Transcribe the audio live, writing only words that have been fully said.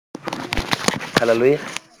Haleluya.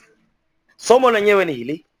 Somo lenyewe ni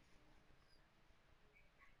hili.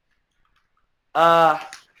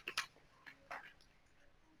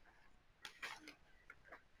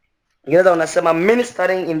 Ingereza unasema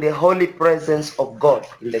ministering in the holy presence of God,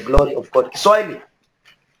 in the glory of God. Kiswahili,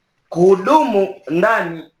 kuhudumu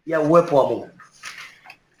ndani ya uwepo wa Mungu.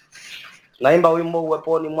 Naimba wimbo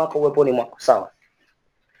uweponi mwako, uweponi mwako, sawa.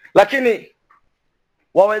 Lakini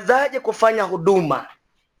wawezaje kufanya huduma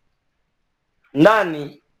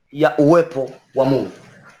ndani ya uwepo wa Mungu?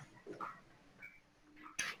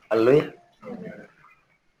 Haleluya.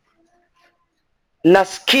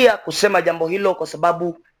 Nasikia kusema jambo hilo kwa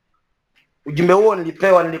sababu ujumbe huo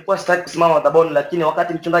nilikuwa sitaki kusimama madhabahuni, lakini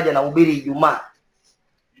wakati mchungaji anahubiri Ijumaa,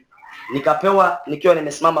 nikapewa nikiwa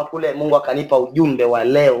nimesimama kule, Mungu akanipa ujumbe wa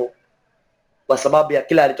leo kwa sababu ya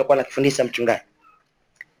kila alichokuwa nakifundisha mchungaji.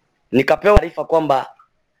 Nikapewa taarifa kwamba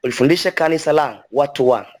ulifundishe kanisa langu, watu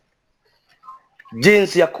wangu,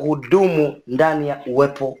 jinsi ya kuhudumu ndani ya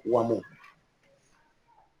uwepo wa Mungu.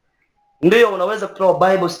 Ndio unaweza kupewa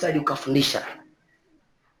Bible study ukafundisha,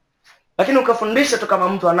 lakini ukafundisha tu kama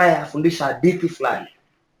mtu anayefundisha hadithi fulani,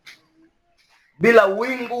 bila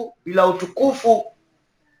wingu, bila utukufu,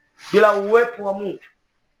 bila uwepo wa Mungu.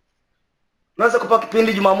 Unaweza kupewa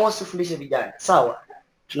kipindi Jumamosi ufundishe vijana, sawa,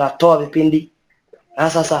 tunatoa vipindi na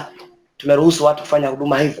sasa tumeruhusu watu kufanya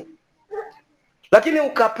huduma hivyo. Lakini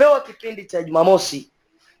ukapewa kipindi cha Jumamosi,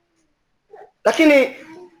 lakini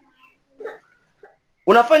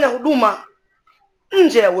unafanya huduma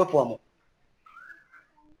nje ya uwepo wa Mungu.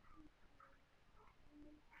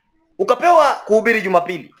 Ukapewa kuhubiri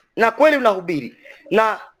Jumapili, na kweli unahubiri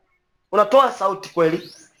na unatoa sauti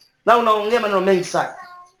kweli na unaongea maneno mengi sana.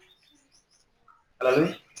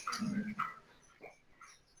 Haleluya.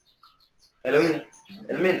 Haleluya.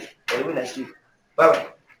 Amen. Haleluya. Shii.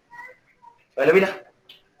 Baba. Haleluya.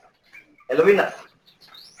 Haleluya.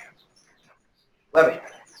 Baba.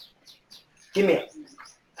 Kimya.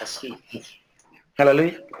 Asikii.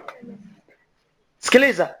 Haleluya.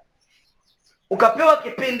 Sikiliza. Ukapewa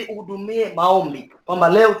kipindi uhudumie maombi, kwamba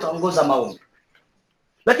leo utaongoza maombi.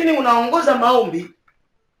 Lakini unaongoza maombi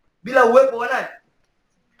bila uwepo wa nani?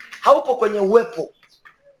 Haupo kwenye uwepo,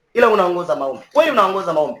 ila unaongoza maombi. Kweli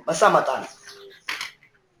unaongoza maombi masaa 5.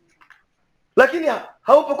 Lakini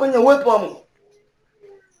haupo kwenye uwepo wa Mungu.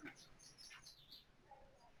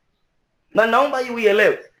 Na naomba hii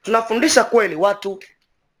uielewe. Tunafundisha kweli watu,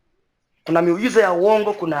 kuna miujiza ya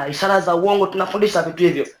uongo, kuna ishara za uongo, tunafundisha vitu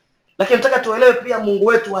hivyo. Lakini nataka tuelewe pia Mungu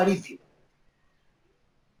wetu alivyo.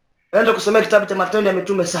 Nenda kusomea kitabu cha Matendo ya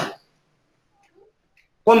Mitume sana,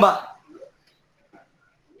 kwamba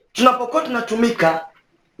tunapokuwa tunatumika,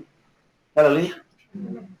 haleluya,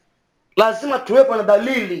 lazima tuwepo na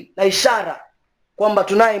dalili na ishara kwamba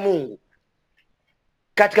tunaye Mungu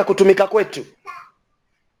katika kutumika kwetu.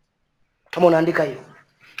 Kama unaandika hiyo,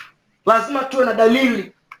 lazima tuwe na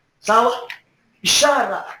dalili, sawa,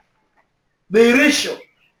 ishara, dhihirisho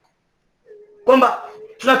kwamba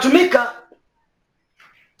tunatumika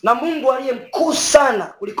na Mungu aliye mkuu sana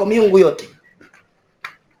kuliko miungu yote.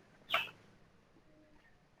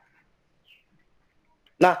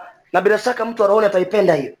 Na bila shaka mtu anaona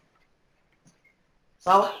ataipenda hiyo,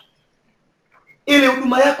 sawa, ili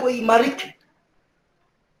huduma yako iimarike.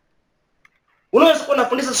 Unaweza kuwa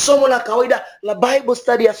unafundisha somo la kawaida la Bible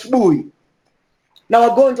study asubuhi na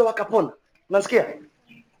wagonjwa wakapona. Unasikia?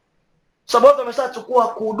 Sababu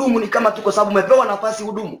wameshachukua kuhudumu ni kama tu kwa sababu umepewa nafasi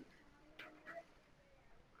hudumu.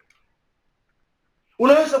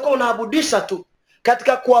 Unaweza kuwa unaabudisha tu,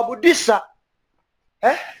 katika kuabudisha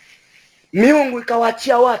miungu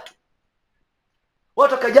ikawaachia watu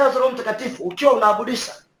wakajazwa Roho Mtakatifu ukiwa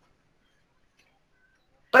unaabudisha.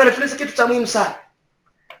 Nataka nifundishe kitu cha muhimu sana.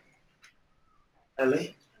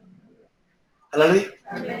 Haleluya. Haleluya.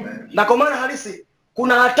 Na kwa maana halisi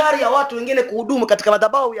kuna hatari ya watu wengine kuhudumu katika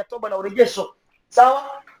madhabahu ya toba na urejesho,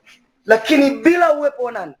 sawa, lakini bila uwepo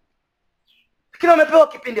wa nani? Lakini wamepewa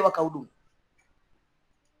kipindi wakahudumu.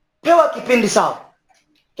 Pewa kipindi sawa,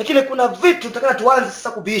 lakini kuna vitu tutakana tuanze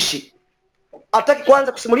sasa kuviishi. Hataki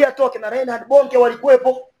kuanza kusimulia tu akina Reinhard Bonke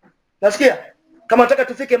walikuwepo. Nasikia kama nataka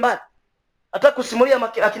tufike mbali, hataki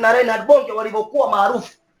kusimulia akina Reinhard Bonke walivyokuwa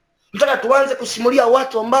maarufu. Nataka tuanze kusimulia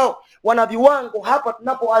watu ambao wana viwango hapa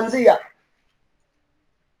tunapoanzia.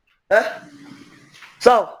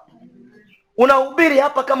 Sawa. Unahubiri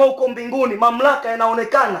hapa kama uko mbinguni, mamlaka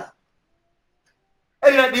inaonekana.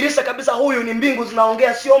 Inadirisha kabisa huyu ni mbingu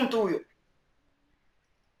zinaongea, sio mtu huyo.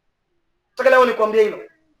 Nataka leo nikwambie hilo.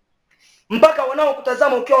 Mpaka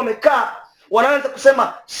wanaokutazama ukiwa wamekaa wanaanza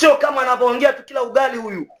kusema sio kama anavyoongea tu kila ugali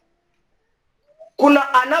huyu.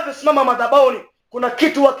 Kuna anavyosimama madhabahuni, kuna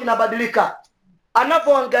kitu huwa kinabadilika.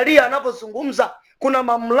 Anapoangalia, anapozungumza, kuna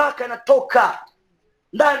mamlaka yanatoka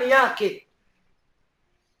ndani yake.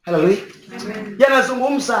 Haleluya.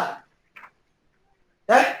 Yanazungumza.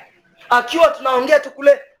 Akiwa tunaongea tu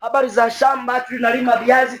kule habari za shamba, tunalima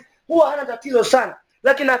viazi, huwa hana tatizo sana.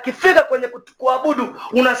 Lakini akifika kwenye kuabudu,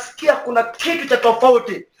 unasikia kuna kitu cha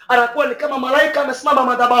tofauti. Anakuwa ni kama malaika amesimama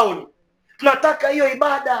madhabahuni. Tunataka hiyo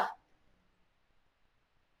ibada.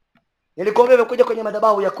 Nilikwambia umekuja kwenye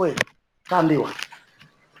madhabahu ya kweli. Kaambiwa.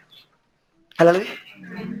 Haleluya.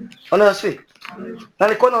 Ona sisi. Na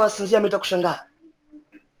nilikuwa nawasinzia mtakushangaa.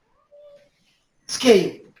 Sikia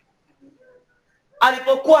hiyo.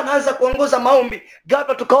 Alipokuwa anaanza kuongoza maombi,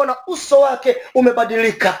 ghafla tukaona uso wake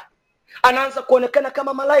umebadilika. Anaanza kuonekana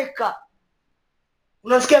kama malaika.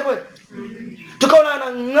 Unasikia kweli? Tukaona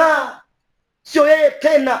anang'aa. Sio yeye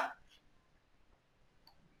tena.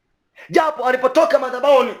 Japo alipotoka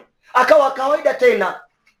madhabahuni akawa kawaida tena.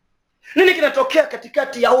 Nini kinatokea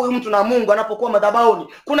katikati ya huyu mtu na Mungu anapokuwa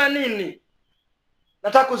madhabahuni? Kuna nini?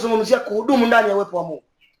 Nataka kuzungumzia kuhudumu ndani ya uwepo wa Mungu.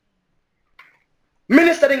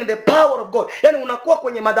 Ministering the power of God. Yaani unakuwa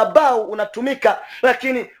kwenye madhabahu unatumika,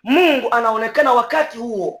 lakini Mungu anaonekana wakati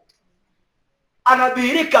huo.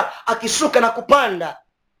 Anadhihirika akishuka na kupanda.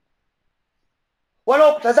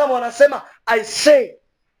 Wanaokutazama wanasema I say.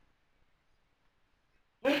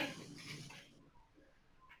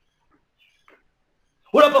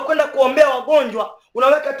 Unapokwenda kuombea wagonjwa,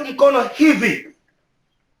 unaweka tu mkono hivi.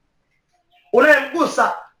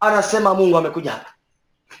 Unayemgusa anasema Mungu amekuja hapa.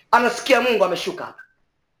 Anasikia Mungu ameshuka hapa.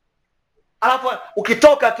 Alafu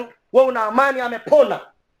ukitoka tu wewe una amani, amepona.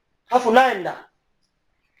 Alafu naenda.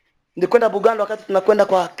 Nilikwenda Buganda wakati tunakwenda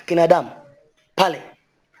kwa kinadamu. Pale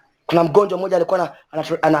kuna mgonjwa mmoja alikuwa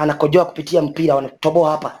anakojoa kupitia mpira,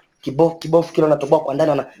 wanatoboa hapa. Kibofu kile wanatoboa kwa ndani,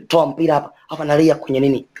 wanatoa mpira hapa. Hapa analia kwenye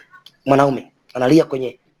nini? Mwanaume analia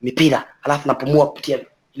kwenye mipira, alafu napumua kupitia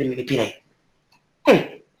ile mipira hii.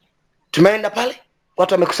 Tumeenda pale,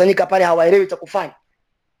 watu wamekusanyika pale, hawaelewi cha kufanya.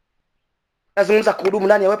 Nazungumza kuhudumu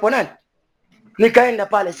ndani ya uwepo nani? Nikaenda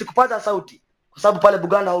pale, sikupata sauti kwa sababu pale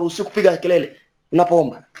Buganda hauruhusiwi kupiga kelele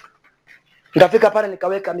unapoomba. Nikafika pale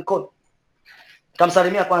nikaweka mikono.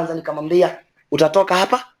 Nikamsalimia kwanza, nikamwambia utatoka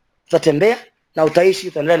hapa, utatembea na utaishi,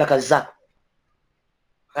 utaendelea na kazi zako.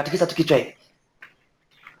 Akatikisa tu kichwa hivi.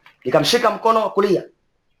 Nikamshika mkono wa kulia.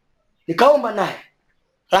 Nikaomba naye.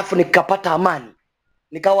 Alafu nikapata amani.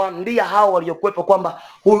 Nikawaambia hao waliokuepo kwamba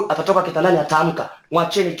huyu atatoka kitandani ataamka.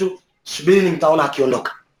 Mwacheni tu, subirini mtaona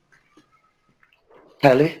akiondoka.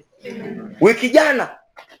 Haleluya. Wiki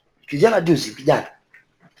jana juzi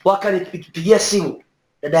wakanipigia simu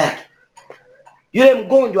dada yake. Yule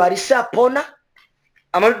mgonjwa alishapona,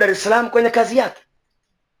 amerudi Dar es Salaam kwenye kazi yake.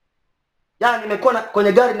 Yaani nimekuwa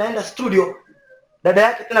kwenye gari naenda studio, dada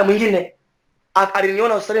yake tena mwingine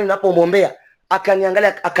aliniona hospitalini ninapomwombea,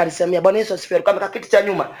 akaniangalia akanisemia Bwana Yesu asifiwe, kama kiti cha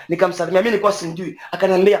nyuma, nikamsalimia. Mimi nilikuwa simjui.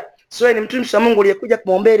 Akaniambia, "Sio ni mtumishi wa Mungu aliyekuja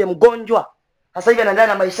kumwombea ile mgonjwa. Sasa hivi anaendelea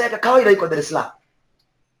na maisha yake kawaida yuko Dar es Salaam."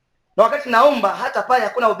 Na wakati naomba hata pale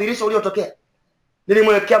hakuna udhihirisho uliotokea.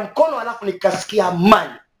 Nilimwekea mkono alafu nikasikia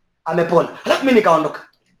amani. Amepona. Alafu mimi nikaondoka.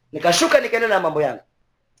 Nikashuka nikaendelea na mambo yangu.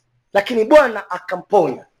 Lakini Bwana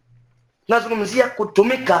akamponya. Nazungumzia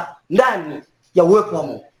kutumika ndani ya uwepo wa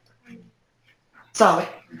Mungu. Sawa?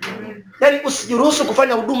 Yaani usijiruhusu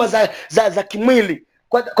kufanya huduma za kimwili.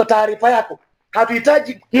 Kwa taarifa yako,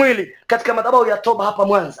 hatuhitaji mwili katika madhabahu ya toba hapa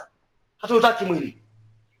Mwanza. Hatutaki mwili.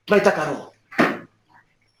 Tunaitaka roho.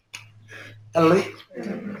 Haleluya.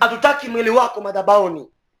 Hatutaki mwili wako madhabahuni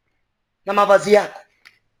na mavazi yako.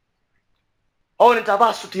 Au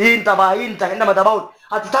nitavaa suti hii, nitavaa hii, nitaenda madhabahuni.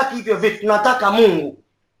 Hatutaki hivyo vitu. Tunataka Mungu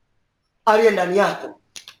aliye ndani yako.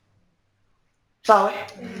 Sawa?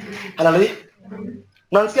 Haleluya.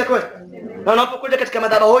 Unasikia kweli? Na unapokuja katika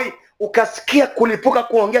madhabahu hii ukasikia kulipuka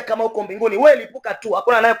kuongea kama uko mbinguni, wewe lipuka tu,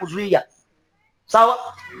 hakuna anaye kuzuia.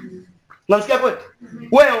 Sawa? Unasikia kweli?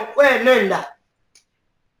 Wewe nenda.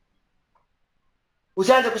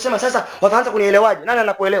 Usianze kusema sasa wataanza kunielewaje? Nani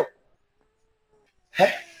anakuelewa?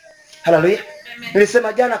 Haleluya.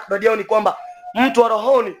 Nilisema jana kubadia ni kwamba mtu wa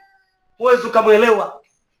rohoni huwezi kumuelewa.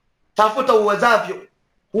 Tafuta uwezavyo.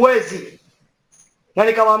 Huwezi. Na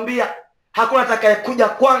nikawaambia hakuna atakayekuja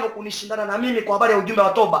kwangu kunishindana na mimi kwa habari ya ujumbe wa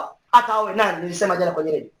toba. Hata awe nani, nilisema jana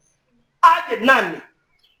kwenye redio. Aje nani?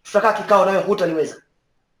 Tutakaa kikao nawe hutaniweza.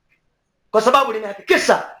 Kwa sababu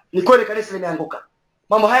nimehakikisha ni kweli kanisa limeanguka.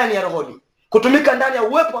 Mambo haya ni ya rohoni. Kutumika ndani ya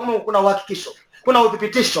uwepo wa Mungu kuna uhakikisho, kuna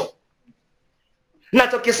udhibitisho. Na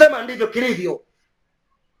tukisema ndivyo kilivyo.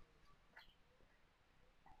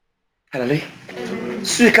 Haleluya.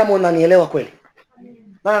 Si kama unanielewa kweli.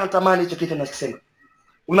 Maana natamani hicho kitu ninachosema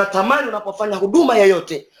Unatamani unapofanya huduma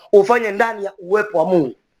yoyote ufanye ndani ya uwepo wa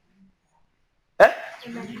Mungu.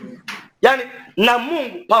 Yaani na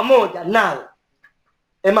Mungu pamoja nawe.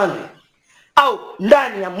 Emmanuel. Au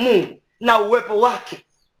ndani ya Mungu na uwepo wake.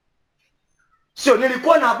 Sio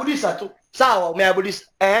nilikuwa naabudisha tu. Sawa, umeabudisha.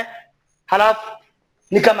 Halafu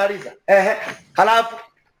nikamaliza. Halafu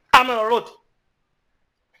ama lolote.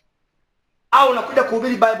 Au unakuja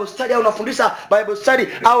kuhubiri Bible study, au unafundisha Bible study,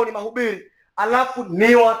 au ni mahubiri, alafu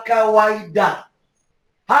ni wa kawaida.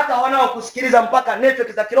 Hata wanaokusikiliza mpaka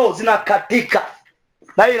network za kiroho zinakatika.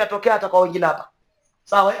 Na hii inatokea hata kwa wengine hapa.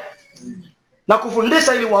 Sawa? Na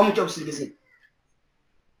kufundisha ili uamke usingizini.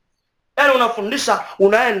 Yaani unafundisha,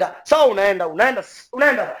 unaenda, sawa,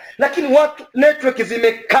 unaenda. Lakini watu network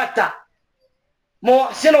zimekata.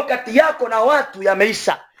 Mawasiliano kati yako na watu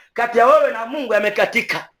yameisha. Kati ya wewe na Mungu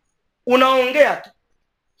yamekatika. Unaongea tu.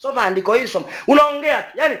 Soma andiko hili, soma. Unaongea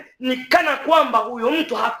tu. Yaani ni kana kwamba huyo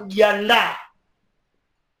mtu hakujiandaa.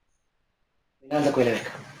 Inaanza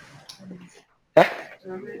kueleweka.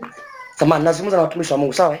 Samahani, nazungumza na watumishi wa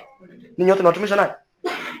Mungu, sawa? Ninyi wote ni watumishi nani?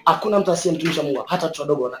 Hakuna mtu asiye mtumishi wa Mungu, hata watu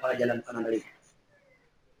wadogo wanaangalia.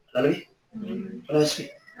 Haleluya. Unasikia?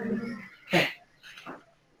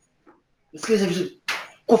 Nisikilize vizuri.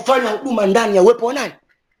 Kufanya huduma ndani ya uwepo wa nani?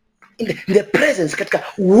 In the presence, katika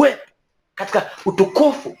uwepo, katika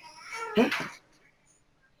utukufu.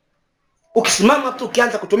 Ukisimama tu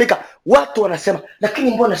ukianza kutumika, watu wanasema,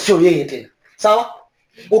 lakini mbona sio yeye tena? Sawa?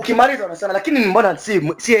 Ukimaliza wanasema, lakini mbona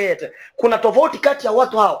si yeye tena? Kuna tofauti kati ya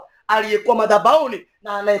watu hao, aliyekuwa madhabahuni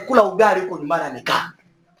na anayekula ugali huko nyumbani amekaa.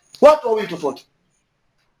 Watu wawili tofauti.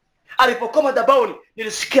 Alipokuwa madhabahuni,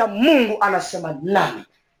 nilisikia Mungu anasema nami.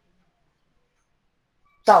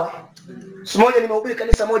 Sawa? Siku moja nimehubiri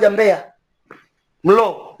kanisa moja Mbeya.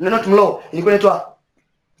 Mlo, ilikuwa inaitwa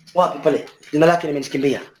wapi pale? Jina lake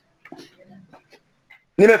nimenikimbia.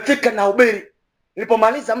 Nimefika na hubiri.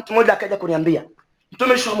 Nilipomaliza mtu mmoja akaja kuniambia,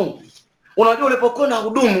 mtumishi wa Mungu, unajua ulipokuwa na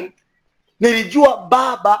hudumu, nilijua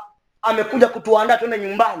Baba amekuja kutuandaa twende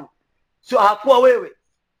nyumbani. Sio hakuwa wewe.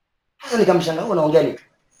 Sasa nikamshangaa, unaongea nini?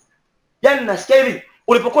 Yaani nasikia hivi,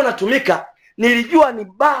 ulipokuwa unatumika, nilijua ni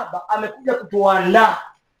Baba amekuja kutuandaa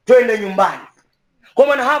twende nyumbani. Kwa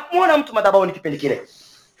maana hakuona mtu madhabahuni kipindi kile.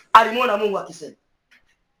 Alimuona Mungu akisema.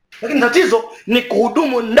 Lakini tatizo ni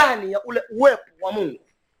kuhudumu ndani ya ule uwepo wa Mungu.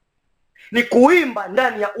 Ni kuimba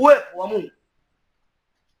ndani ya uwepo wa Mungu.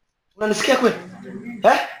 Unanisikia kweli?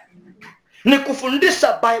 Ni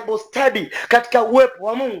kufundisha Bible study katika uwepo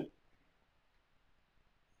wa Mungu.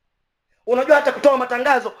 Unajua hata kutoa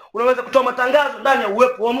matangazo, unaweza kutoa matangazo ndani ya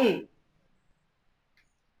uwepo wa Mungu.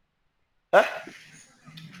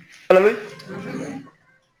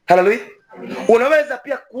 Haleluya. Unaweza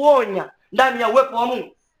pia kuonya ndani ya uwepo wa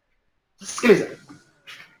Mungu. Sikiliza.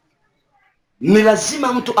 Ni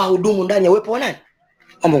lazima mtu ahudumu ndani ya uwepo wa nani?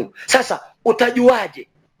 Wa Mungu. Sasa utajuaje?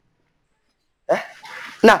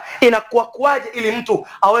 Na inakuwa kuaje ili mtu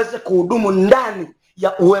aweze kuhudumu ndani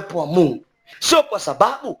ya uwepo wa Mungu? Sio kwa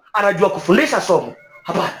sababu anajua kufundisha somo.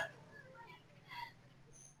 Hapana.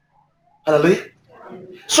 Haleluya.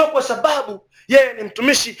 Sio kwa sababu yeye ni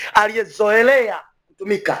mtumishi aliyezoelea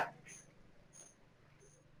kutumika.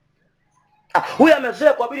 Huyu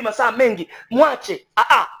amezoea kuhubiri masaa mengi, mwache.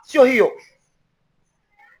 Sio hiyo.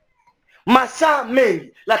 Masaa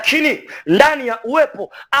mengi, lakini ndani ya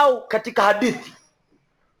uwepo au katika hadithi.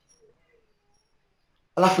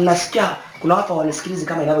 Alafu nasikia kuna watu wanisikilize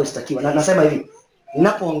kama inavyostakiwa. Na nasema hivi,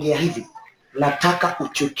 ninapoongea hivi, nataka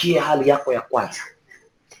uchukie hali yako ya kwanza.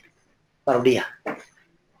 Narudia.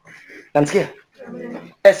 Namsikia?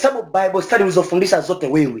 Hesabu Bible study ulizofundisha zote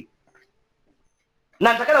wewe.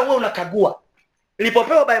 Na nataka wewe unakagua.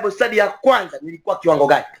 Nilipopewa Bible study ya kwanza nilikuwa kiwango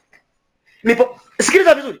gani?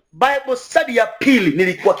 Sikiliza vizuri. Bible study ya pili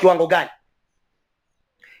nilikuwa kiwango gani?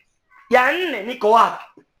 Ya 4 niko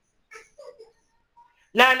wapi?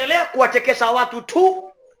 Naendelea kuwachekesha watu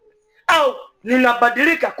tu au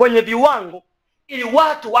ninabadilika kwenye viwango ili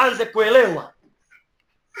watu waanze kuelewa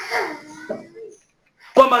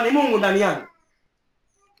kwamba ni Mungu ndani yangu.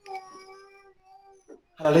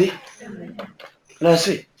 Haleluya.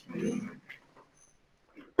 Nasi.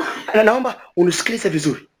 Naomba unisikilize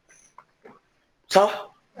vizuri.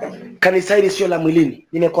 Sawa? Kanisa hili sio la mwilini.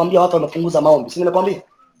 Nimekwambia watu wanapunguza maombi. Si nimekwambia?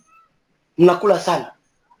 Mnakula sana.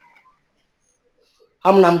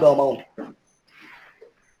 Hamna muda wa maombi.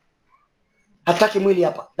 Hataki mwili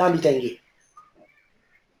hapa, dhambi itaingia.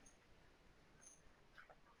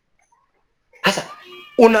 Sasa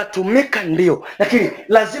unatumika ndio, lakini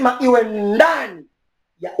lazima iwe ndani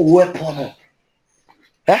ya uwepo wa Mungu.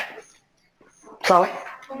 Sawa?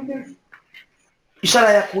 Ishara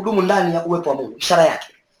ya kuhudumu ndani ya uwepo wa Mungu, ishara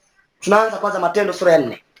yake Tunaanza kwanza Matendo sura ya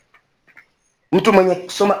 4. Mtu mwenye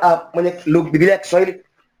kusoma mwenye Biblia ya Kiswahili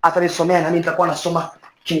atanisomea na mimi nitakuwa nasoma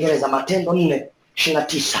Kiingereza. Matendo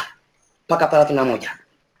 4:29 mpaka 31.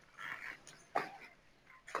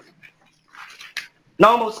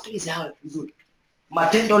 Naomba usikilize hayo vizuri.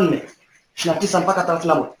 Matendo 4:29 mpaka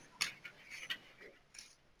 31.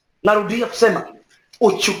 Narudia kusema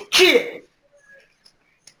uchukie.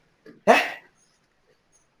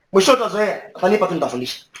 Mwisho utazoea, atanipa tu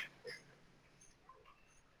nitafundisha.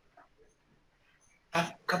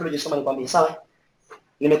 Kabla hujasoma nikwambie, sawa?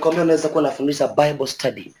 Nimekwambia unaweza kuwa nafundisha Bible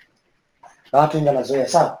study. Na watu wengi wanazoea,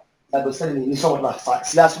 sawa? Bible study ni somo la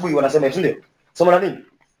sila asubuhi wanasema hivi, ndio? Somo la nini?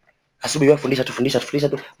 Asubuhi wewe fundisha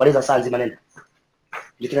tu, maliza saa nzima nenda.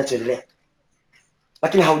 Ndio kinachoendelea.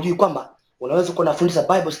 Lakini haujui kwamba unaweza kuwa nafundisha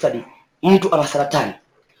Bible study, mtu ana saratani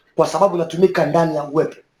kwa sababu inatumika ndani ya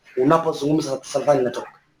uwepo. Unapozungumza saratani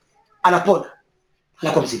inatoka. Anapona.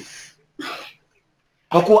 Anakuwa mzima.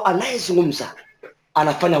 Kwa kuwa anayezungumza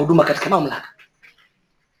anafanya huduma katika mamlaka.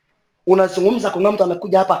 Unazungumza kuna mtu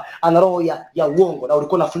amekuja hapa ana roho ya uongo na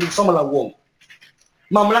ulikuwa unafundisha somo la uongo.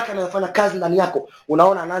 Mamlaka inayofanya kazi ndani yako,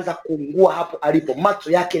 unaona anaanza kuungua hapo alipo.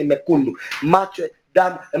 Macho yake ni mekundu,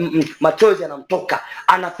 machozi yanamtoka.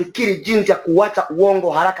 Anafikiri jinsi ya kuacha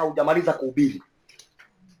uongo haraka hujamaliza kuhubiri.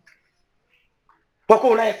 Kwa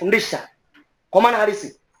kuwa unayefundisha kwa maana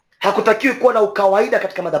halisi, hakutakiwi kuwa na ukawaida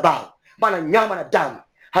katika madhabahu. Maana nyama na damu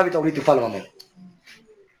havitaurithi ufalme wa Mungu.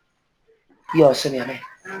 Hiyo waseme amen.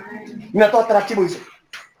 Ninatoa taratibu hizo.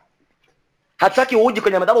 Hataki uji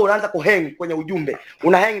kwenye madhabahu unaanza kuhengi kwenye ujumbe.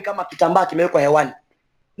 Unahengi kama kitambaa kimewekwa hewani.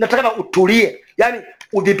 Nataka utulie, yani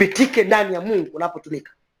udhibitike ndani ya Mungu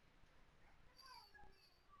unapotumika.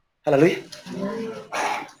 Haleluya.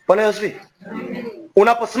 Bwana Yesu.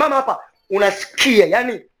 Unaposimama hapa unasikia,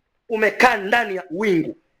 yani umekaa ndani ya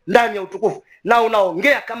wingu, ndani ya utukufu, na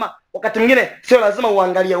unaongea kama wakati mwingine sio lazima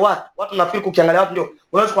uangalie watu. Watu nafikiri ukiangalia watu ndio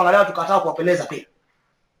unaweza kuangalia watu kataa kuwapendeza pia.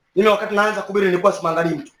 Mimi wakati naanza kuhubiri nilikuwa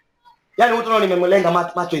simangalii mtu. Yaani mtu naona nimemlenga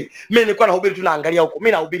macho hivi. Mimi nilikuwa nahubiri tu naangalia huko.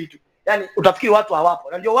 Mimi nahubiri tu. Yaani utafikiri watu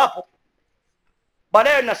hawapo. Na ndio wapo.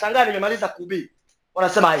 Baadaye ninashangaa nimemaliza kuhubiri.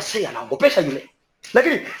 Wanasema aisee anaogopesha yule.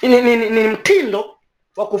 Lakini ni mtindo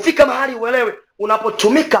wa kufika mahali uelewe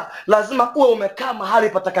unapotumika lazima uwe umekaa mahali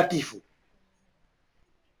patakatifu.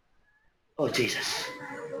 Oh Jesus.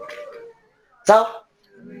 Sawa?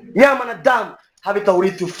 Nyama na damu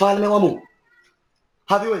havitaurithi ufalme wa Mungu.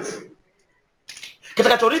 Haviwezi.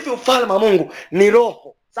 Kitakachorithi ufalme wa Mungu ni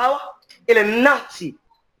roho. Sawa? Ile nafsi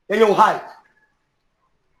yenye uhai.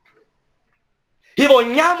 Hivyo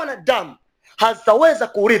nyama na damu hazitaweza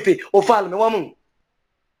kurithi ufalme wa Mungu.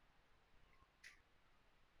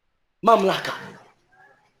 Mamlaka.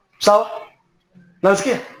 Sawa?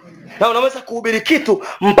 Nasikia? Na unaweza kuhubiri kitu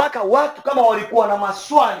mpaka watu kama walikuwa na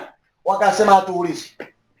maswali wakasema hatuulizi.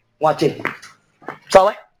 Wacheni.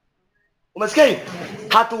 Sawa? Umesikia hiyo?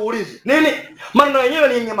 Hatuulizi. Nini? Maneno yenyewe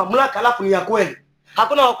ni yenye mamlaka alafu ni ya kweli.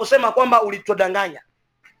 Hakuna wa kusema kwamba ulitodanganya.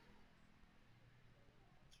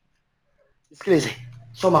 Sikilize.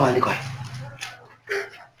 Soma maandiko haya.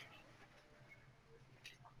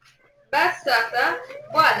 Basi sasa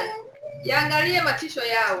Bwana, yaangalie matisho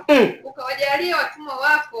yao. Ukawajalie watumwa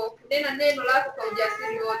wako kunena neno lako kwa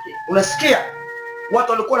ujasiri wote. Unasikia?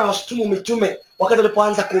 Watu walikuwa na washtumu mitume wakati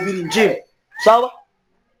walipoanza kuhubiri Injili. Sawa?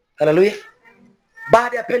 Haleluya.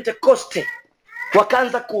 Baada ya Pentekoste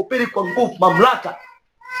wakaanza kuhubiri kwa nguvu, mamlaka.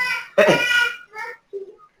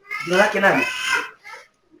 Jina lake nani?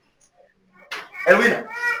 Elwina.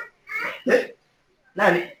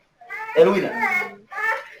 Nani? Elwina.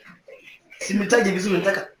 Simtaje vizuri,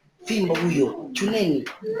 nataka fimbo huyo. Chuneni.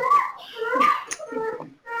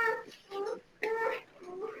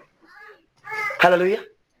 Haleluya.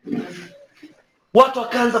 Watu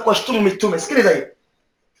wakaanza kuwashtumu mitume. Sikiliza hiyo.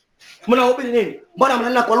 Mnahubiri nini? Mbona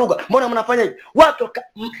mnanena kwa lugha? Mbona mnafanya hivi? Watu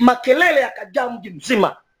makelele yakajaa mji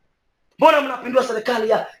mzima. Mbona mnapindua serikali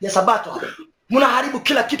ya Sabato? Mnaharibu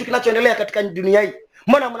kila kitu kinachoendelea katika dunia hii.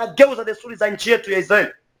 Mbona mnageuza desturi za nchi yetu ya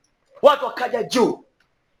Israeli? Watu wakaja juu.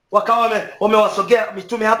 Wakawa wamewasogea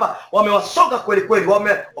mitume hapa, wamewasoga kweli kweli,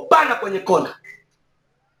 wamebana kwenye kona.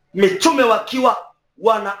 Mitume wakiwa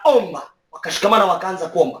wanaomba, wakashikamana wakaanza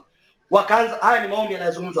kuomba. Haya ni maombi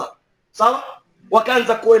yanayozungumzwa. Sawa?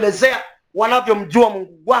 Wakaanza kuelezea wanavyomjua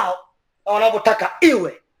Mungu wao na wanavyotaka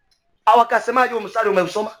iwe. Wakasemaje huo mstari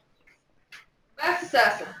umeusoma? Basi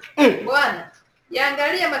sasa Bwana,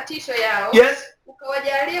 yaangalie matisho yao. Yes.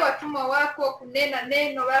 Ukawajalie watumwa wako kunena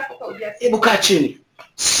neno lako kwa ujasiri. Hebu kaa chini.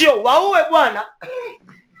 Sio waue Bwana.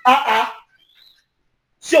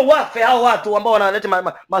 Sio wafe hao watu ambao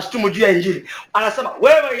wanaleta mashtumu juu ya Injili. Anasema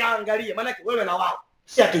wewe yaangalie, maana wewe na wao.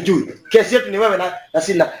 Si hatujui. Kesi yetu ni wewe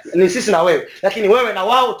ni sisi na wewe. Lakini wewe na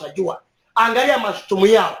wao utajua. Angalia mashutumu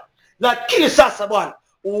yao. Lakini sasa Bwana,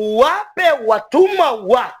 uwape watumwa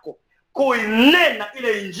wako kuinena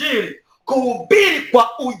ile injili, kuhubiri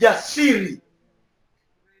kwa ujasiri.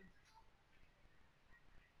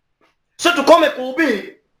 Sio tukome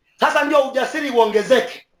kuhubiri. Sasa ndio ujasiri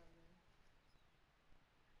uongezeke.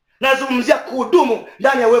 Nazungumzia kuhudumu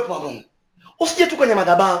ndani ya uwepo wa Mungu. Usije tu kwenye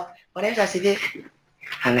madhabahu. Wanaenda asifiwe.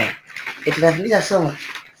 Amen. Tunafundisha somo.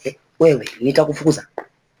 Wewe nitakufukuza.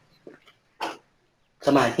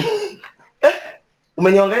 Samahani.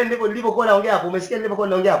 Umeniongelea ndivyo nilivyokuwa naongea hapo. Umesikia nilivyokuwa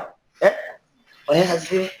naongea hapo? Wanaenda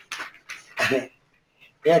asifiwe. Amen.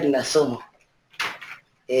 Leo tuna somo.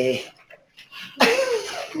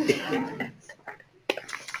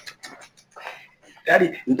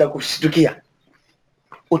 Yaani nitakushtukia.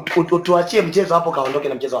 Utuachie mchezo hapo, kaondoke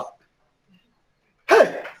na mchezo hapo.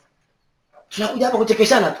 Tunakuja hapa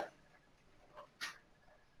kuchekeshana tu.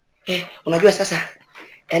 Unajua sasa,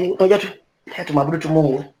 yani unajua tu tumwabudu tu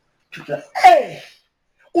Mungu.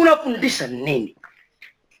 Unafundisha nini?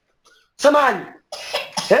 Samahani.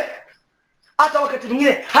 Hata wakati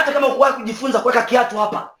mwingine, hata kama uko kujifunza kuweka kiatu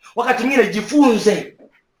hapa, wakati mwingine jifunze.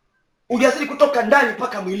 Ujasiri kutoka ndani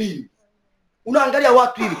mpaka mwilini. Unaangalia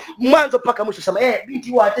watu hivi mwanzo mpaka mwisho, sema binti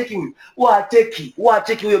huwa hateki huyu,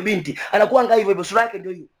 hateki huyo binti, anakuanga hivyo sura yake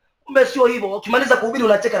ndio hiyo. Kumbe sio hivyo. Ukimaliza kuhubiri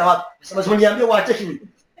unacheka na watu. Sema niambie huwa hateki huyu.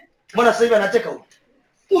 Mbona sasa hivi anacheka huyu?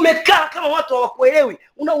 Umekaa kama watu hawakuelewi.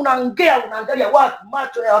 Unaongea, unaangalia watu,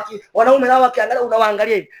 macho ya wanaume na wakiangalia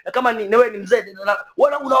unawaangalia hivi. Kama ni wewe ni mzee,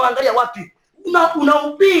 unawaangalia watu hivi.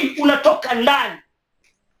 Unahubiri, unatoka ndani.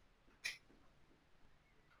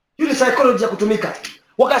 Hiyo ni psychology ya kutumika.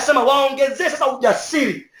 Wakasema waongezee sasa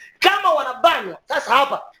ujasiri. Kama wanabanywa sasa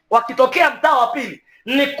hapa, wakitokea mtaa wa pili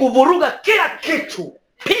ni kuvuruga kila kitu.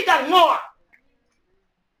 Piga ngoa.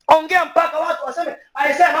 Ongea mpaka watu waseme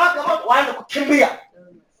alisema watu waanze kukimbia.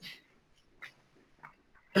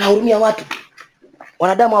 Unahurumia watu.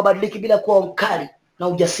 Wanadamu wabadiliki bila kuwa mkali na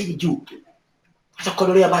ujasiri juu. Sasa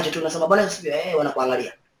kodolea macho tu unasema bwana asifiwe,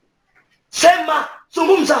 wanakuangalia. Sema,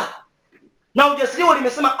 zungumza. Na ujasiri wao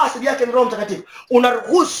nimesema asili yake ni Roho Mtakatifu.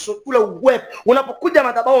 Unaruhusu ule uwepo unapokuja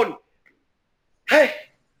madhabahuni.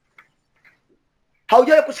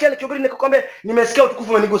 Haujawahi kusikia ile kiburi nikukwambia nimesikia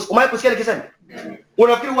utukufu umenigusa. Umewahi kusikia nikisema?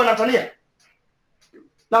 Unafikiri wanatania?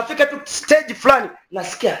 Nafika tu stage fulani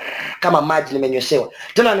nasikia kama maji nimenyeshewa.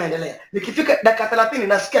 Tena naendelea. Nikifika dakika 30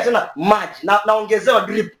 nasikia tena maji naongezewa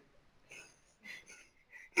drip.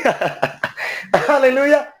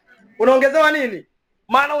 Haleluya. Unaongezewa nini?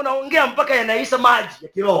 Maana unaongea mpaka yanaisha maji ya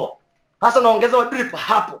kiroho. Sasa unaongezewa drip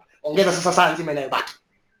hapo. Ongeza sasa saa nzima inayobaki.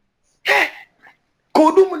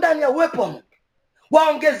 Kuhudumu ndani ya uwepo wa Mungu.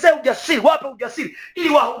 Waongezee ujasiri, wape ujasiri ili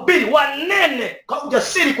wahubiri, wanene kwa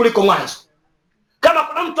ujasiri kuliko mwanzo. Kama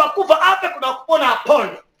kuna mtu akufa ape, kuna kupona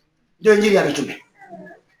apone. Ndio injili ya mitume.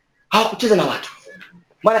 Hawakucheza na watu.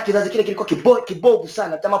 Maana kizazi kile kilikuwa kibovu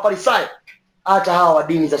sana cha Mafarisayo. Hata hawa wa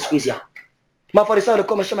dini za siku hizi hapa. Mafarisayo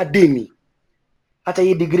walikuwa wameshama dini. Hata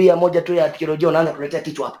hii degree ya moja tu ya theolojia unaanza kuletea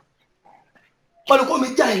kichwa hapa. Walikuwa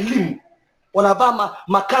wamejaa elimu. Wanavaa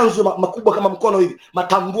makanzu makubwa kama mkono hivi.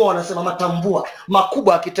 Matambua wanasema matambua.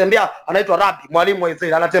 Makubwa akitembea anaitwa rabi, mwalimu wa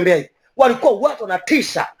Israeli anatembea hivi. Walikuwa watu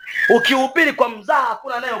wanatisha. Ukihubiri kwa mzaha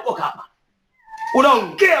hakuna anayeokoka hapa.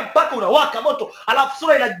 Unaongea mpaka unawaka moto, alafu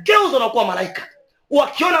sura inageuzwa na kuwa malaika.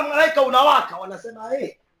 Wakiona malaika unawaka wanasema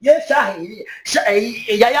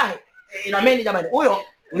yayahe. Inameni jamani.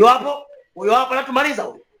 Huyo hapo anatumaliza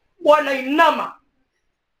huyo. Wanainama.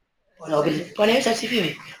 Wanaweza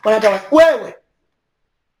sifiwe. Wanataka wewe.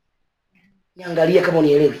 Niangalie kama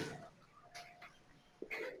unielewi.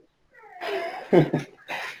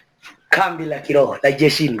 Kambi la kiroho la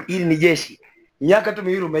jeshini. Hili ni jeshi. Miaka tu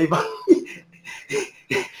miwili umeiva.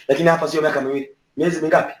 Lakini hapa sio miaka miwili. Miezi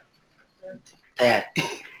mingapi? Tayari.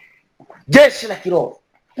 Jeshi la kiroho.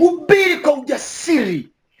 Hubiri kwa ujasiri.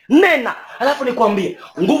 Nena. Alafu nikwambie,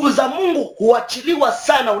 nguvu za Mungu huachiliwa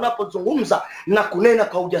sana unapozungumza na kunena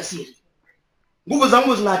kwa ujasiri. Nguvu za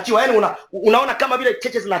Mungu zinaachiwa. Yaani unaona kama vile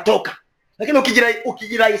cheche zinatoka. Lakini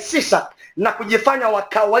ukijirahisisha na kujifanya wa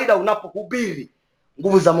kawaida unapohubiri,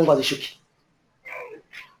 nguvu za Mungu hazishuki.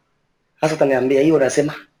 Sasa utaniambia hiyo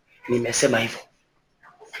unasema nimesema hivyo.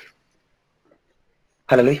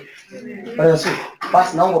 Haleluya.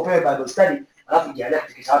 Basi naomba upewe Bible study, alafu ujiandae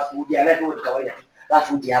katika safu, ujiandae tu kwa kawaida.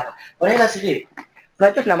 Alafu uje hapa. Unaenda sisi.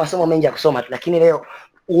 Unajua tuna masomo mengi ya kusoma tu, lakini leo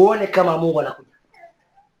uone kama Mungu anakuja.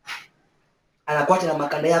 Anakuacha na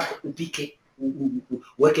makanda yako upike,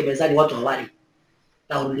 uweke mezani watu hawali.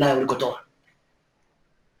 Na ulinayo ulikotoa.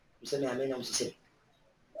 Mseme amen au msiseme.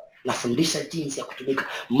 nafundisha jinsi ya kutumika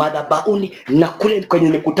madhabahuni na kule kwenye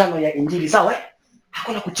mikutano ya Injili. Sawa?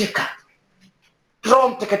 Hakuna kucheka. Roho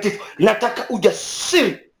Mtakatifu, nataka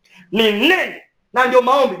ujasiri. Ni nini? Na ndio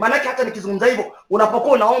maombi. Maana hata nikizungumza hivyo,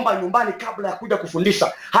 unapokuwa unaomba nyumbani kabla ya kuja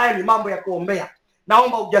kufundisha, haya ni mambo ya kuombea.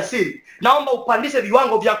 Naomba ujasiri. Naomba upandishe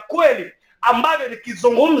viwango vya kweli ambavyo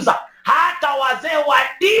nikizungumza hata wazee wa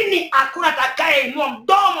dini hakuna atakayeinua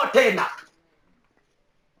mdomo tena.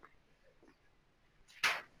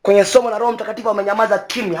 Kwenye somo la Roho Mtakatifu wamenyamaza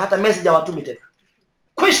kimya, hata message hawatumi tena.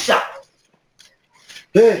 Kwisha.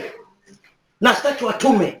 Na sitaki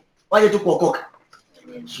watume waje tu kuokoka.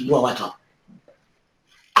 Sumbua watu hapo.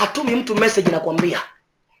 Atumi mtu message na kuambia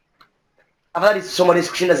afadhali somo hili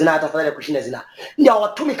kushinda zina, hata afadhali kushinda zina. Ndio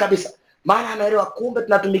watumi kabisa. Maana anaelewa kumbe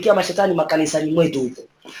tunatumikia mashetani makanisani mwetu huko.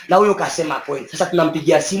 Na huyo kasema kweli. Sasa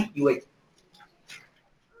tunampigia simu iwe.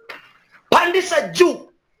 Pandisha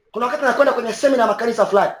juu. Kuna wakati nakwenda kwenye semina makanisa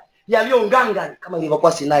fulani yaliyo ngangani kama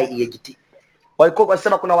ilivyokuwa Sinai EAGT. Walikuwa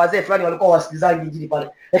wasema kuna wazee fulani walikuwa wasikilizaji injili pale.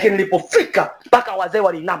 Lakini nilipofika mpaka wazee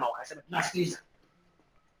walinama wakasema tunasikiliza.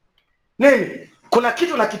 Nini? Kuna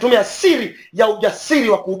kitu nakitumia, siri ya ujasiri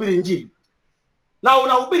wa kuhubiri injili. Na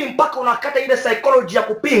unahubiri mpaka unakata ile psychology ya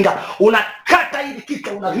kupinga, unakata ile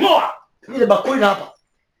kichwa, unang'oa ile bakuli hapa.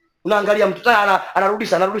 Unaangalia mtu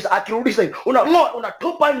anarudisha, akirudisha hivi, unang'oa,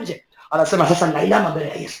 unatupa nje. Anasema sasa nainama mbele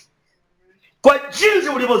ya Yesu. Kwa jinsi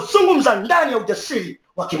ulivyozungumza ndani ya ujasiri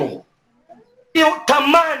wa kimungu. Hiyo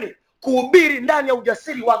tamani kuhubiri ndani ya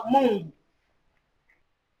ujasiri wa Mungu.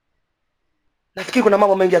 Nafikiri kuna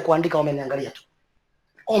mambo mengi ya kuandika wameniangalia tu.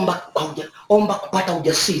 Omba kupata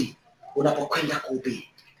ujasiri unapokwenda kuhubiri,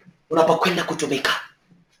 unapokwenda kutumika.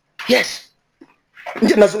 Yes.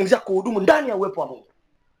 Ndio nazungumzia kuhudumu ndani ya uwepo wa Mungu.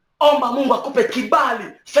 Omba Mungu akupe kibali,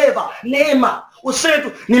 favor, neema. Useme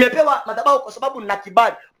tu nimepewa madhabahu kwa sababu nina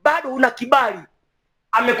kibali. Bado una kibali.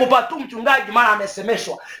 Amekupa tu mchungaji maana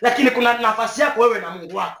amesemeshwa, lakini kuna nafasi yako wewe na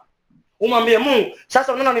Mungu wako. Umwambie Mungu,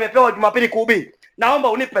 sasa unaona nimepewa Jumapili kuhubiri. Naomba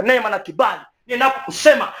unipe neema na kibali.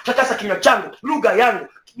 Ninapokusema takasa kinywa changu, lugha yangu,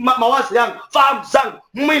 mawazo yangu, fahamu zangu,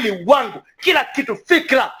 mwili wangu, kila kitu,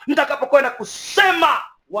 fikra. Nitakapokwenda kusema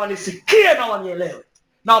wanisikie na wanielewe.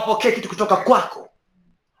 Na wapokee kitu kutoka kwako.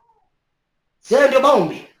 Sasa ndio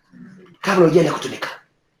maombi kabla hujaenda kutumika.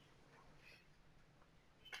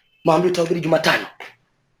 Maombi utahubiri Jumatano.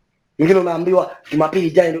 Mwingine unaambiwa Jumapili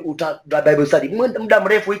ijayo Bible study. Muda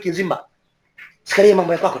mrefu wiki nzima. Sikalie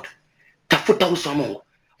mambo ya kwako tu. Tafuta uso wa Mungu.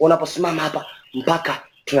 Unaposimama hapa mpaka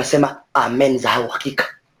tunasema amen za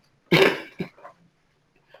uhakika.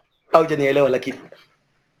 Au janielewa lakini.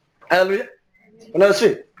 Haleluya.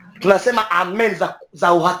 Unasikia? Tunasema amen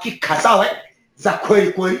za uhakika, sawa? Za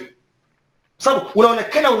kweli kweli. Sababu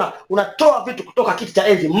unaonekana unatoa vitu kutoka kiti cha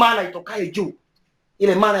enzi, maana itokaye juu.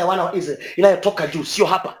 Ile maana ya wana wa Israeli inayotoka juu, sio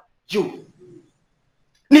hapa, juu.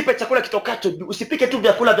 Nipe chakula kitokacho juu. Usipike tu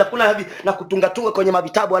vyakula hivi na kutunga kwenye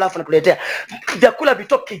mavitabu alafu nakuletea. Vyakula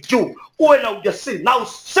vitoke juu. Uwe na ujasiri na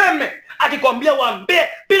useme, akikwambia waambie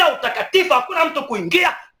bila utakatifu hakuna mtu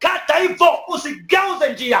kuingia. Kata hivyo,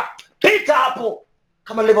 usigeuze njia. Pita hapo.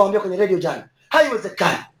 Kama nilivyowaambia kwenye radio jana,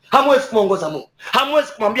 haiwezekani. Hamwezi kumuongoza Mungu.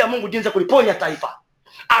 Hamwezi kumwambia Mungu jinsi ya kuliponya taifa.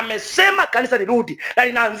 Amesema kanisa lirudi na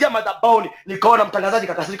linaanzia madhabahuni. Nikaona mtangazaji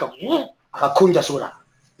kakasirika, akakunja sura.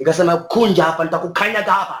 Nikasema kunja hapa,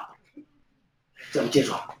 nitakukanyaga hapa. Sio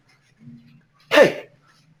mchezo. Hey.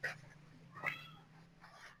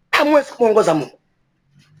 Hamwezi kumuongoza Mungu.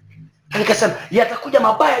 Nikasema yatakuja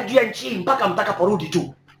mabaya juu ya nchi mpaka mtakaporudi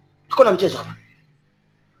tu. Hakuna mchezo hapa.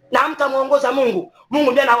 Na mtamuongoza Mungu.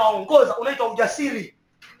 Mungu ndiye anawaongoza, unaitwa ujasiri.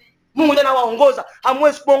 Mungu ndiye anawaongoza.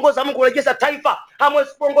 Hamwezi kuongoza Mungu kurejesha taifa.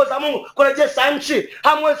 Hamwezi kuongoza Mungu kurejesha nchi.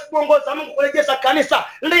 Hamwezi kuongoza Mungu kurejesha kanisa.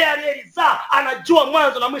 Ndiye aliyelizaa, anajua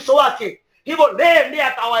mwanzo na mwisho wake. Hivyo ndiye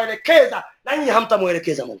atawaelekeza, na nyinyi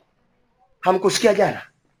hamtamuelekeza Mungu. Hamkusikia jana?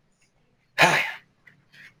 Haya.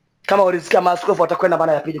 Kama ulisikia maaskofu watakwenda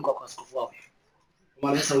mara ya pili kwa askofu wao.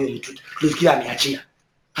 Mwambie sasa huyo mtu tulifikia ameachia.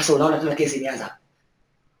 Sasa unaona tena kesi imeanza.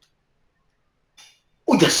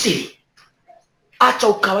 Ujasiri. Acha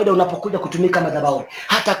ukawaida unapokuja kutumika madhabahuni.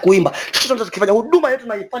 Hata kuimba. Sisi tunachokifanya, huduma yetu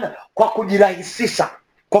tunaifanya kwa kujirahisisha,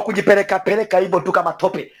 kwa kujipeleka hivyo tu kama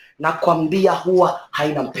tope, na kwambia huwa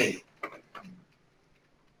haina mpendo.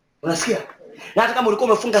 Unasikia? Na hata kama ulikuwa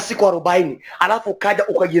umefunga siku 40, alafu ukaja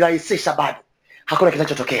ukajirahisisha bado, hakuna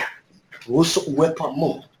kinachotokea. Ruhusu uwepo wa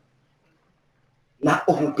Mungu na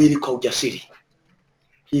uhubiri kwa ujasiri.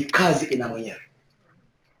 Hii kazi ina mwenyewe.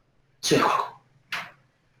 Sio kwako.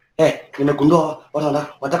 Nimegundua watu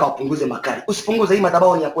wanataka wapunguze makali. Usipunguze, hii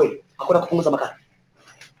madhabahu ni ya kweli. Hakuna kupunguza makali.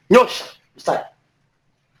 Nyosha mstari.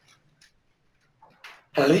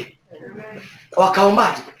 Haleluya.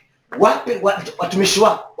 Wakaombaji. wape watumishi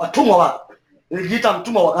wako, watumwa wako. Nilijiita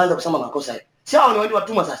mtumwa wakaanza kusema makosa hayo. Si hao ni wale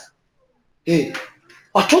watumwa sasa.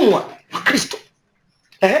 Watumwa wa Kristo.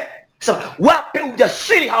 Sasa wape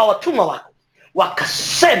ujasiri hawa watumwa wako.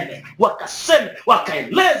 Wakaseme,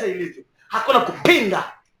 wakaeleze ilivyo. Hakuna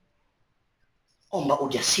kupinga. Omba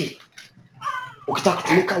ujasiri. Ukitaka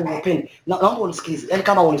kutumika uopende. Naomba unisikilize. Yaani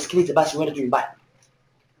kama unisikilize basi uende tu nyumbani.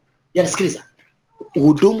 Yaani sikiliza.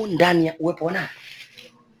 Uhudumu ndani ya uwepo wa nani?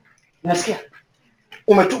 Unasikia?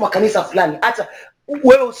 Umetuma kanisa fulani. Acha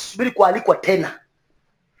wewe usubiri kualikwa tena.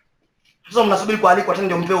 Sasa mnasubiri kualikwa tena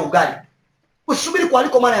ndio mpewe ugali. Usubiri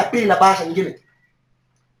kualikwa mara ya pili na bahasha nyingine.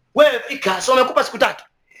 Wewe fika, so umekupa siku 3.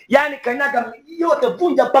 Yaani kanyaga yote,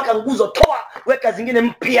 vunja mpaka nguzo, toa, weka zingine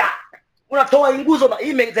mpya. Unatoa nguzo na hii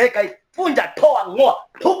imezeeka hii. Vunja, toa, ngoa,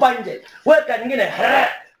 tupa nje. Weka nyingine,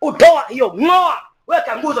 utoa hiyo, ngoa,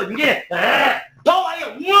 weka nguzo nyingine. Toa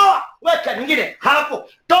hiyo, ngoa, weka nyingine hapo.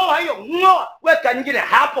 Toa hiyo, ngoa, weka nyingine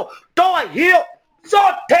hapo. Toa hiyo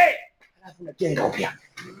zote. Alafu unajenga upya.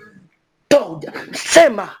 Toa,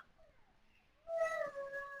 sema.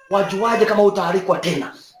 Wajuaje kama utaalikwa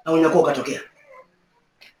tena na unyakuwa ukatokea?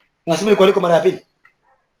 Unasubiri kualikwa mara ya pili?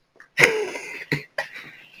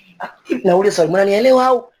 Nauliza swali,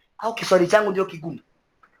 mnanielewa au Kiswahili changu ndio kigumu?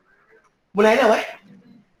 Mnaelewa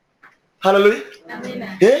Haleluya.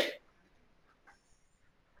 Amina.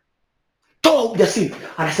 Toa ujasiri.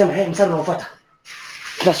 Anasema mstari unaofuata.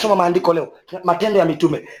 Tunasoma maandiko leo, Matendo ya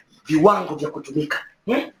Mitume, viwango vya kutumika.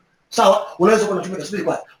 Sawa, unaweza kuwa unatumika, subiri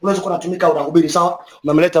kwanza. Unaweza kuwa unatumika unahubiri, sawa?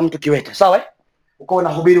 Umemleta mtu kiwete, sawa Uko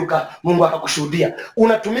unahubiri Mungu akakushuhudia.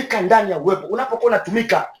 Unatumika ndani ya uwepo. Unapokuwa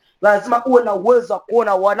unatumika, lazima uwe na uwezo wa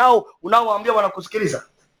kuona unaowaambia wanakusikiliza.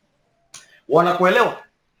 Wanakuelewa?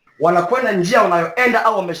 Wanakwenda njia unayoenda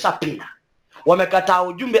au wameshapinda? Wamekataa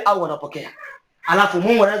ujumbe au wanapokea? Alafu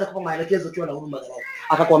Mungu anaweza kukupa maelekezo ukiwa na huruma zaidi.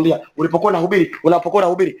 Akakwambia, unapokuwa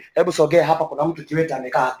unahubiri, hebu sogea hapa, kuna mtu kiwete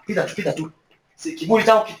amekaa. Pita tu. Si kiburi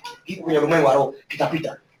chao kiko kwenye ulimwengu wa roho,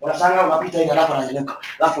 kitapita. Unashangaa unapita hivi hapa ananyanyuka.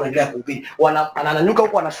 Alafu unaendelea kuhubiri. Ananyanyuka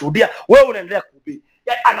huko anashuhudia, wewe unaendelea kuhubiri.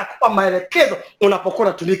 Yaani anakupa maelekezo unapokuwa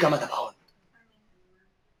unatumika madhabahuni.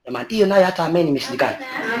 Jamani, hiyo nayo hata amen imeshindikana.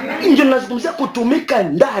 Ndio ninazungumzia kutumika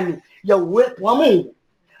ndani ya uwepo wa Mungu.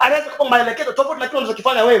 Anaweza kukupa maelekezo tofauti na kile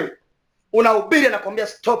unachokifanya wewe. Unahubiri anakuambia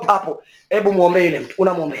stop hapo. Hebu muombe ile mtu.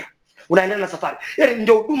 Unamwombea. Unaendelea na safari. Yaani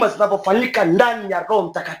ndio huduma zinapofanyika ndani ya Roho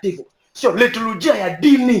Mtakatifu. Sio liturujia ya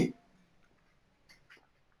dini.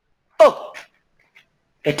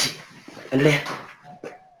 Endelea.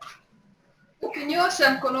 Ukinyosha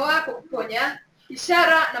mkono wako kuponya,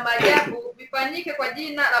 ishara na maajabu vifanyike kwa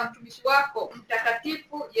jina la mtumishi wako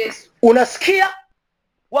mtakatifu Yesu. Unasikia?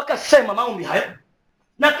 Wakasema maombi hayo.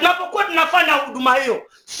 Na tunapokuwa tunafanya huduma hiyo,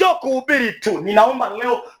 sio kuhubiri tu. Ninaomba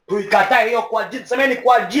leo tuikatae hiyo kwa jina. Semeni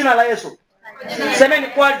kwa jina la Yesu. Semeni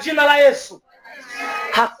kwa jina la Yesu.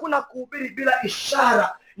 Hakuna kuhubiri bila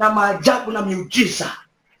ishara na maajabu na miujiza.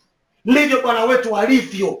 Ndivyo Bwana wetu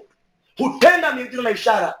alivyo. Hutenda miujiza na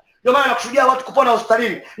ishara. Ndio maana nakushuhudia watu kupona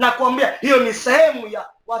hospitalini na kuambia hiyo ni sehemu ya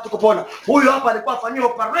watu kupona. Huyu hapa alikuwa afanyiwa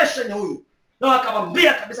operation huyu. Na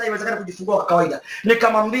akamwambia kabisa haiwezekani kujifungua kwa kawaida.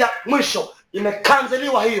 Nikamwambia mwisho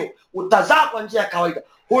imekanseliwa hiyo. Utazaa kwa njia ya kawaida.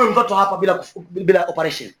 Huyu mtoto hapa bila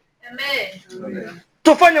operation. Amen.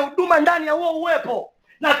 Tufanye huduma ndani ya huo uwepo.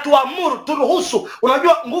 Na tuamuru, turuhusu.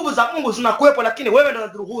 Unajua nguvu za Mungu zinakuwepo lakini wewe ndio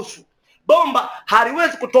unaruhusu. Bomba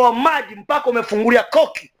haliwezi kutoa maji mpaka umefungulia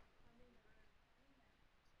koki.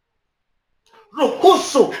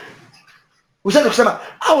 Ruhusu. Usianze kusema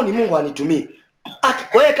au ni Mungu anitumie.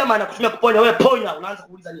 Wewe kama anakutumia kuponya, wewe ponya, unaanza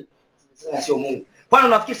kuuliza nini? Sio Mungu. Kwani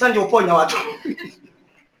unafikiri sasa ndio uponya watu?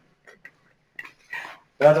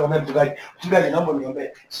 Unaanza kumwambia mchungaji naomba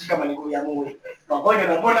niombee. Si kama ni nguvu ya Mungu. Maponya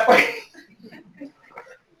na mbona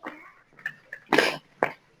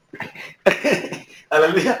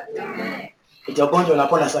Haleluya. Itagonjwa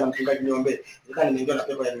unapona sana mchungaji niombee. Nikani nimeingia na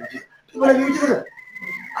pepo ya miujiza. Pepo ya miujiza.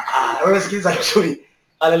 Wewe sikiliza vizuri.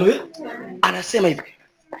 Haleluya. Anasema hivi.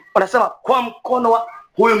 Anasema kwa mkono wa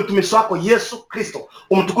huyo mtumishi wako Yesu Kristo.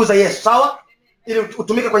 Umtukuza Yesu, sawa? Ili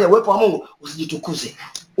utumike kwenye uwepo wa Mungu, usijitukuze,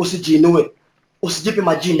 usijiinue, usijipe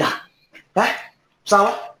majina.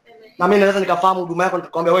 Sawa? Na mimi naweza nikafahamu huduma yako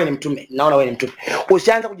nikakwambia wewe ni mtume. Naona wewe ni mtume.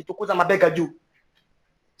 Usianze kujitukuza mabega juu.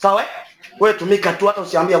 Sawa? Wewe tumika tu, hata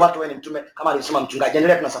usiambie watu wewe ni mtume kama alisema mchungaji.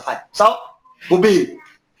 Endelea tuna safari. Sawa? Hubiri.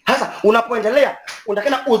 Sasa unapoendelea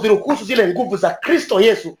unataka uziruhusu zile nguvu za Kristo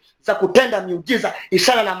Yesu za kutenda miujiza,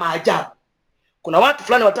 ishara na maajabu. Kuna watu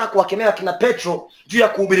fulani wataka kuwakemea kina Petro juu ya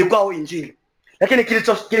kuhubiri kwao injili. Lakini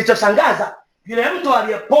kilichoshangaza yule mtu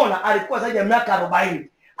aliyepona alikuwa zaidi ya miaka 40.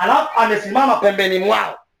 Alafu amesimama pembeni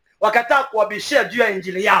mwao. Wakataa kuwabishia juu ya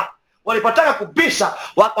injili yao. walipotaka kubisha,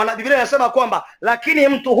 wana Biblia inasema kwamba lakini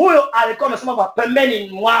mtu huyo alikuwa amesimama pembeni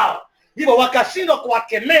mwao, hivyo wakashindwa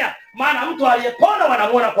kuwakemea, maana mtu aliyepona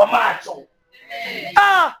wanamuona kwa macho.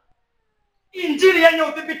 Injili yenye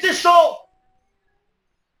uthibitisho.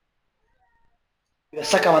 Bila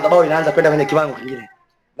shaka madhabahu inaanza kwenda kwenye kiwango kingine.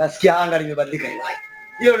 Nasikia anga limebadilika hivi.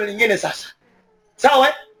 Hiyo ndio lingine sasa. Sawa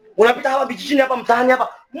eh? Unapita hapa vijijini hapa mtaani hapa,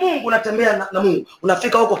 Mungu unatembea na Mungu.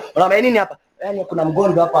 Unafika huko, unaambia nini hapa? Yaani kuna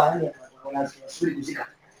mgonjwa hapa, yaani unasubiri kuzika.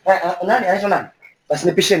 Nani anaitwa nani? Basi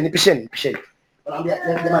nipisheni. Unaambia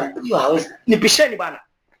jamani, huyo hawezi. Nipisheni bwana.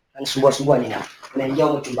 Anisumbua nini hapa? Unaingia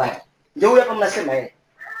huko chumbani. Ndio huyo hapa mnasema yeye.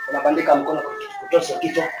 Unabandika mkono kutosha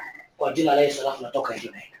kichwa kwa jina la Yesu, alafu natoka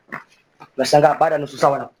hiyo naenda. Unashangaa baada ya nusu saa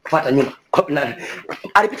wanafuata nyuma.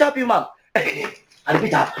 Alipita wapi mama?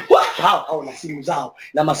 Alipita hapa. Hao na simu zao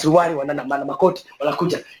na masuruali na makoti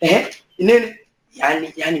wanakuja. Nini?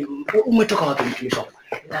 Yaani umetoka wapi mtumishi wako?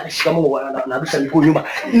 Shikamoo, anarusha miguu nyuma.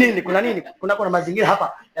 Nini? Kuna nini? Kuna mazingira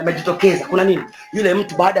hapa yamejitokeza. Kuna nini? Yule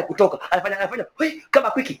mtu baada ya kutoka alifanya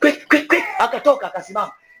kama quick akatoka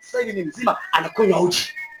akasimama. Sasa hivi ni mzima anakunywa uji.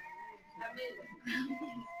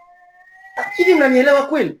 Hivi mnanielewa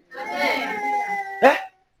kweli?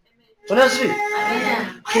 Tunasiri?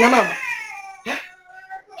 Kina mama.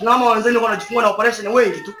 Kina mama wenzenu wanajifungua na operation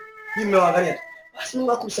wengi tu. Mimi nimewaangalia. Basi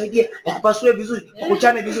Mungu akusaidie, akupasue vizuri,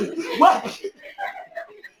 akuchane vizuri.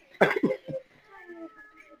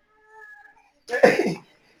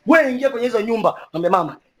 Wewe ingia kwenye hizo nyumba, mwambie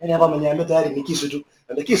mama, yaani hapa ameniambia tayari ni kisu tu.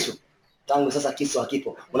 Mwambie kisu. Tangu sasa kisu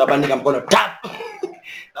hakipo. Unabandika mkono tap.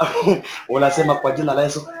 Unasema kwa jina la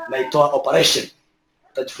Yesu naitoa operation.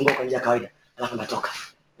 Utajifungua kwa njia ya kawaida. Alafu natoka.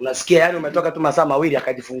 Unasikia yani umetoka tu masaa mawili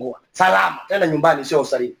akajifungua. Salama. Tena nyumbani sio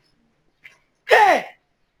usaliti.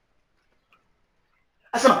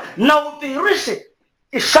 Asema na udhihirishe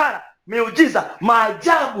ishara, miujiza,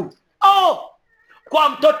 maajabu. Kwa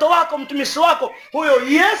mtoto wako, mtumishi wako, huyo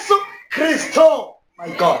Yesu Kristo.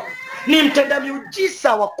 My God. Ni mtenda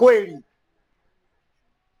miujiza wa kweli.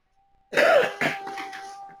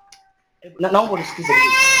 Naomba unisikize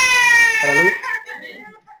vizuri. Haleluya.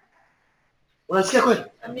 Unasikia kweli?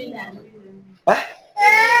 Amina.